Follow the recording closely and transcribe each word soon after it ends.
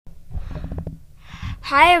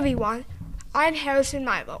Hi everyone, I'm Harrison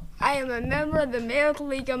Milo. I am a member of the Miracle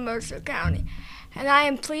League of Mercer County, and I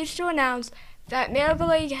am pleased to announce that Miracle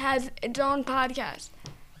League has its own podcast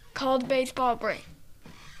called Baseball Brain.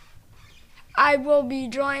 I will be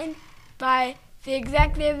joined by the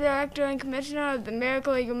Executive Director and Commissioner of the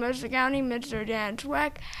Miracle League of Mercer County, Mr. Dan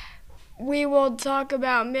Schweck. We will talk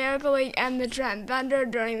about Miracle League and the Trent Thunder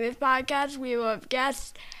during this podcast. We will have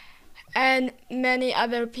guests and many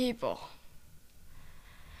other people.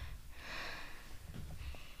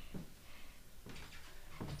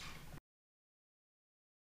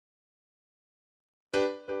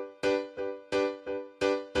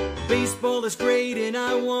 Baseball is great and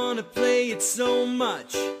I want to play it so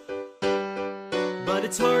much, but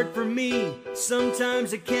it's hard for me,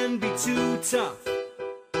 sometimes it can be too tough.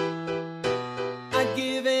 I'd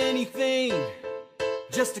give anything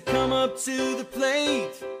just to come up to the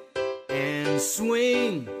plate and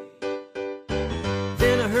swing.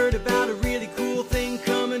 Then I heard about a really cool thing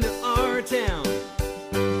coming to our town.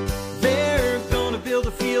 They're gonna build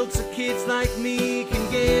a field so kids like me can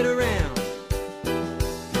get around.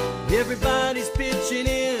 Everybody's pitching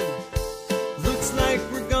in, looks like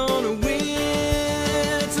we're gonna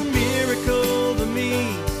win. It's a miracle to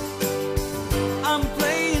me, I'm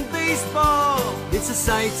playing baseball, it's a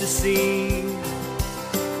sight to see.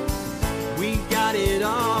 We got it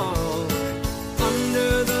all,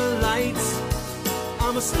 under the lights,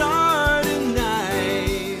 I'm a star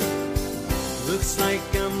tonight. Looks like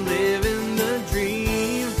I'm living the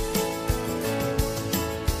dream,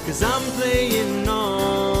 'cause I'm playing on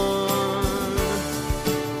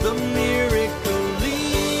the Miracle League.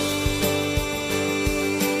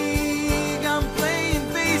 I'm playing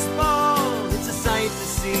baseball, it's a sight to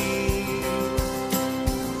see.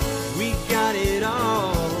 We got it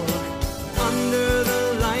all, under the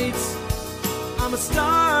lights, I'm a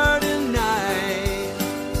star tonight.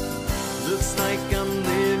 Looks like I'm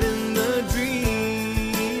living the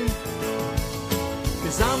dream,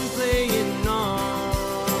 'cause I'm playing on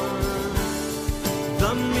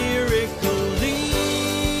the Miracle